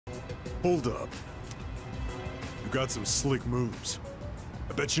Hold up. You got some slick moves.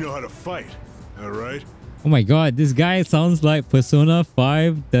 I bet you know how to fight, alright? Oh my god, this guy sounds like Persona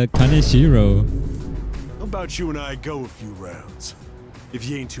 5, the Kaneshiro. How about you and I go a few rounds? If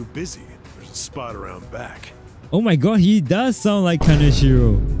you ain't too busy, there's a spot around back. Oh my god, he does sound like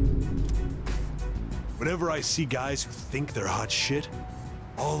Kaneshiro. Whenever I see guys who think they're hot shit,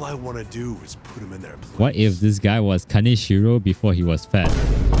 all I want to do is put them in their place. What if this guy was Kaneshiro before he was fat?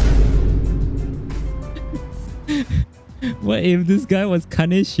 What if this guy was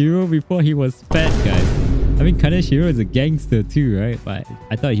Kaneshiro before he was fat, guys? I mean, Kaneshiro is a gangster too, right? But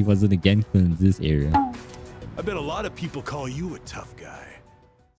I thought he wasn't a gangster in this area. I bet a lot of people call you a tough guy.